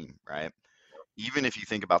same theme, right? Even if you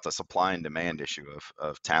think about the supply and demand issue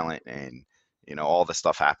of talent and all the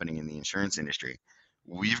stuff happening in the insurance industry,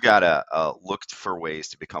 we've got to look for ways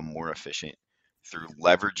to become more efficient through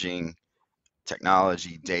leveraging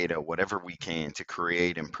technology, data, whatever we can to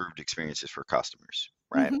create improved experiences for customers,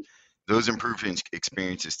 right? Mm-hmm. Those improved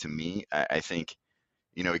experiences to me, I think,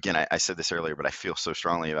 again, I said this earlier, but I feel so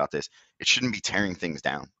strongly about this. It shouldn't be tearing things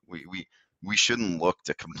down. We shouldn't look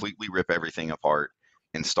to completely rip everything apart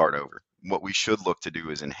and start over. What we should look to do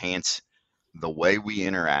is enhance the way we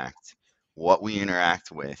interact, what we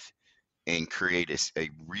interact with, and create a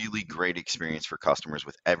really great experience for customers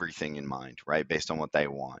with everything in mind, right? Based on what they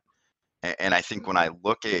want. And I think when I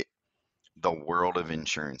look at the world of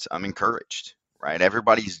insurance, I'm encouraged, right?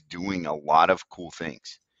 Everybody's doing a lot of cool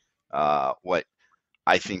things. What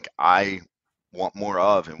I think I want more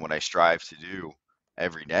of and what I strive to do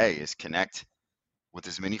every day is connect with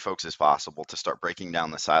as many folks as possible to start breaking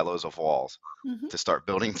down the silos of walls, Mm-hmm. to start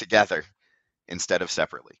building together instead of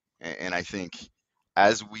separately. And I think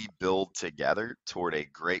as we build together toward a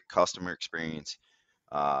great customer experience,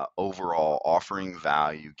 overall offering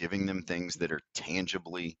value, giving them things that are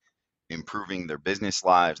tangibly improving their business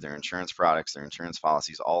lives, their insurance products, their insurance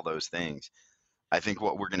policies, all those things, I think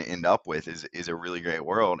what we're going to end up with is a really great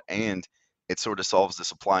world, and it sort of solves the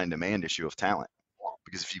supply and demand issue of talent.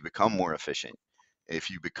 Because if you become more efficient, if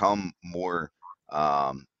you become more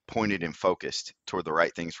pointed and focused toward the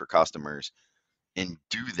right things for customers, and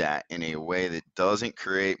do that in a way that doesn't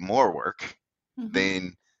create more work, Mm-hmm.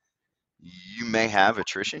 then you may have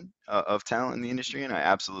attrition of talent in the industry, and I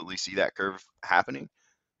absolutely see that curve happening.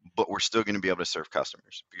 But we're still going to be able to serve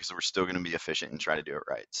customers because we're still going to be efficient and try to do it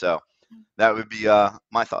right. So that would be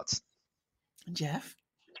my thoughts. Jeff.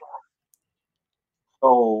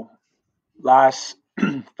 So last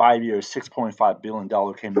 5 years, $6.5 billion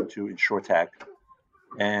came into InsurTech.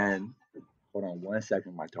 And hold on one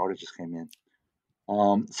second, my daughter just came in.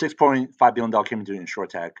 $6.5 billion came into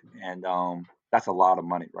InsurTech, and that's a lot of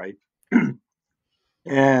money, right?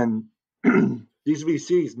 And these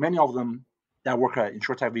VCs, many of them that work at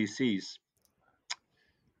InsurTech VCs,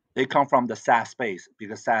 they come from the SaaS space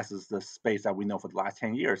because SaaS is the space that we know for the last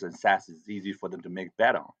 10 years, and SaaS is easy for them to make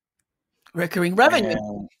bet on. Recurring revenue.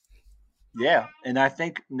 And yeah, and I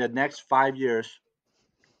think in the next 5 years,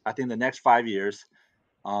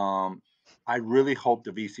 um, I really hope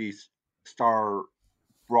the VCs start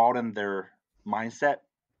broaden their mindset.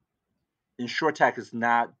 InsurTech is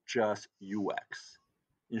not just UX.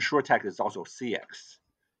 InsurTech is also CX.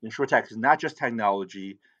 InsurTech is not just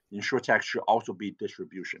technology. InsurTech should also be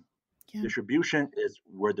distribution. Yeah. Distribution is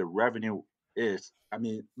where the revenue is. I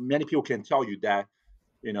mean, many people can tell you that,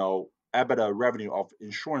 EBITDA revenue of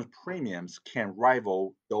insurance premiums can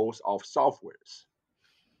rival those of softwares,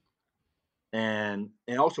 and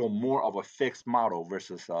also more of a fixed model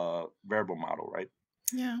versus a variable model, right?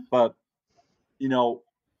 Yeah. But you know,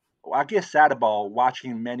 I get sad about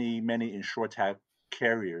watching many insurtech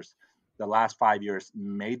carriers the last 5 years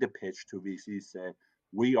made the pitch to VCs, said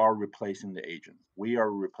we are replacing the agents, we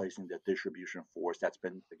are replacing the distribution force that's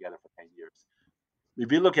been together for 10 years.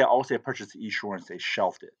 If you look at Allstate purchased Esurance, they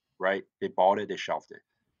shelved it, right? They bought it, they shelved it.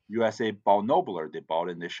 USA bought Nobler, they bought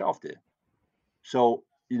it and they shelved it. So,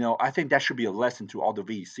 I think that should be a lesson to all the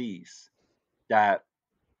VCs that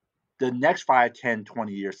the next 5, 10,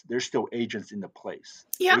 20 years, there's still agents in the place.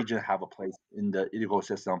 Yeah. Agents have a place in the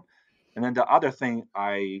ecosystem. And then the other thing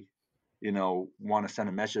I, want to send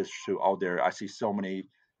a message to out there, I see so many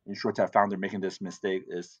insurtech founders making this mistake,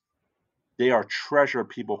 is they are treasure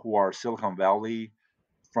people who are Silicon Valley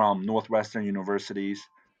from Northwestern universities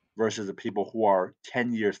versus the people who are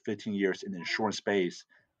 10 years, 15 years in the insurance space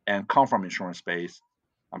and come from insurance space.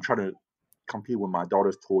 I'm trying to compete with my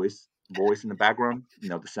daughter's voice in the background,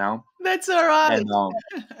 the sound. That's all right.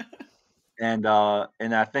 And I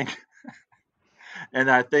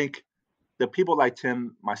think the people like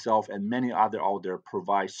Tim, myself, and many other out there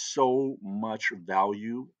provide so much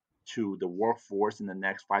value to the workforce in the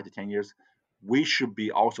next 5 to 10 years. We should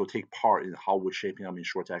be also take part in how we're shaping up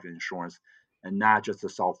insurtech and insurance, and not just the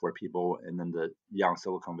software people and then the young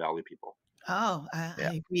Silicon Valley people. Oh, I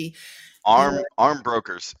agree. Arm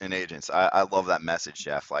brokers and agents. I love that message,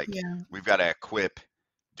 Jeff. We've got to equip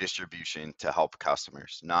distribution to help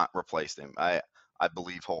customers, not replace them. I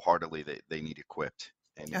believe wholeheartedly that they need equipped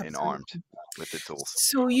and armed with the tools.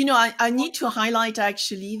 So, I need to highlight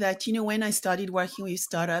actually that, when I started working with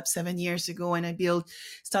startups 7 years ago, and I built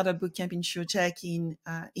Startup Bootcamp InsurTech in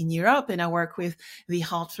Europe, and I work with the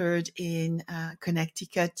Hartford in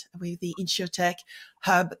Connecticut with the InsurTech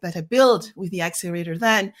hub that I built with the accelerator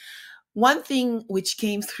then. One thing which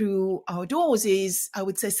came through our doors is, I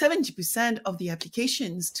would say 70% of the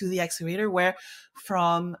applications to the accelerator were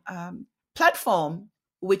from platform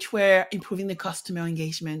which were improving the customer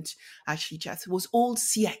engagement. Actually, Jeff, it was all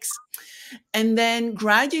CX. And then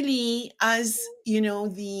gradually, as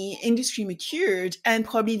the industry matured and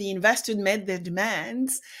probably the investors met their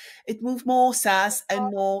demands, it moved more SaaS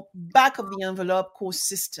and more back of the envelope core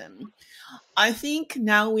system. I think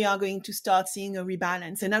now we are going to start seeing a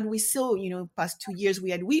rebalance. And as we saw, past 2 years,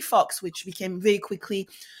 we had WeFox, which became very quickly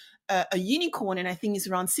a unicorn. And I think it's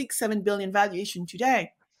around 6-7 billion valuation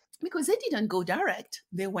today, because they didn't go direct.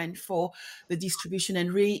 They went for the distribution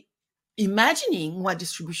and reimagining what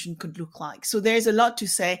distribution could look like. So there's a lot to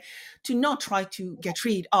say, to not try to get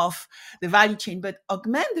rid of the value chain, but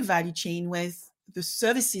augment the value chain with the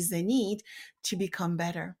services they need to become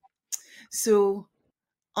better. So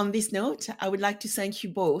on this note, I would like to thank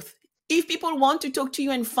you both. If people want to talk to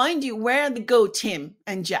you and find you, where do they go, Tim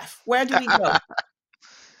and Jeff? Where do we go?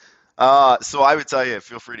 So I would tell you,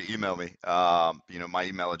 feel free to email me. My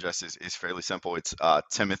email address is fairly simple. It's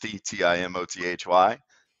Timothy, TIMOTHY,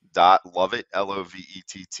 .Lovett,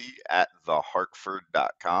 LOVETT,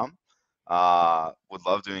 @thehartford.com. Would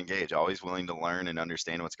love to engage. Always willing to learn and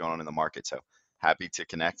understand what's going on in the market. So happy to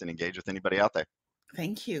connect and engage with anybody out there.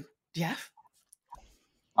 Thank you. Jeff?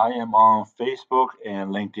 I am on Facebook and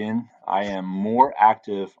LinkedIn. I am more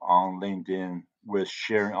active on LinkedIn with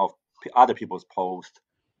sharing of other people's posts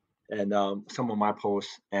and some of my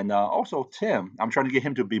posts. And also Tim, I'm trying to get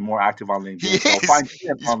him to be more active on LinkedIn. So find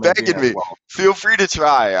Tim on begging LinkedIn me. Well. Feel free to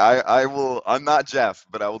try. I will. I'm not Jeff,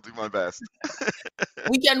 but I will do my best.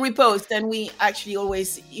 We can repost, and we actually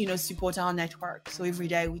always, support our network. So every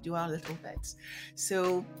day we do our little bits.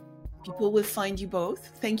 So people will find you both.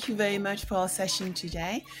 Thank you very much for our session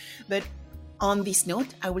today. But on this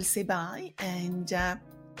note, I will say bye, and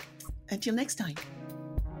until next time.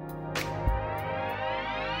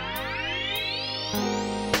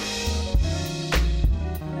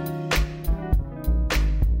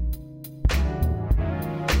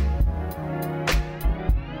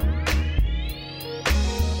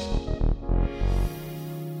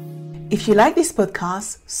 If you like this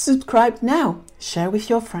podcast, subscribe now, share with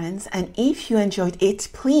your friends, and if you enjoyed it,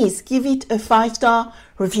 please give it a 5-star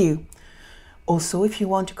review. Also, if you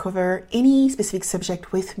want to cover any specific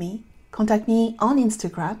subject with me, contact me on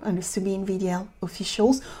Instagram under Sabine VDL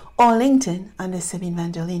Officials or LinkedIn under Sabine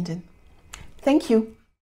van der Linden. Thank you.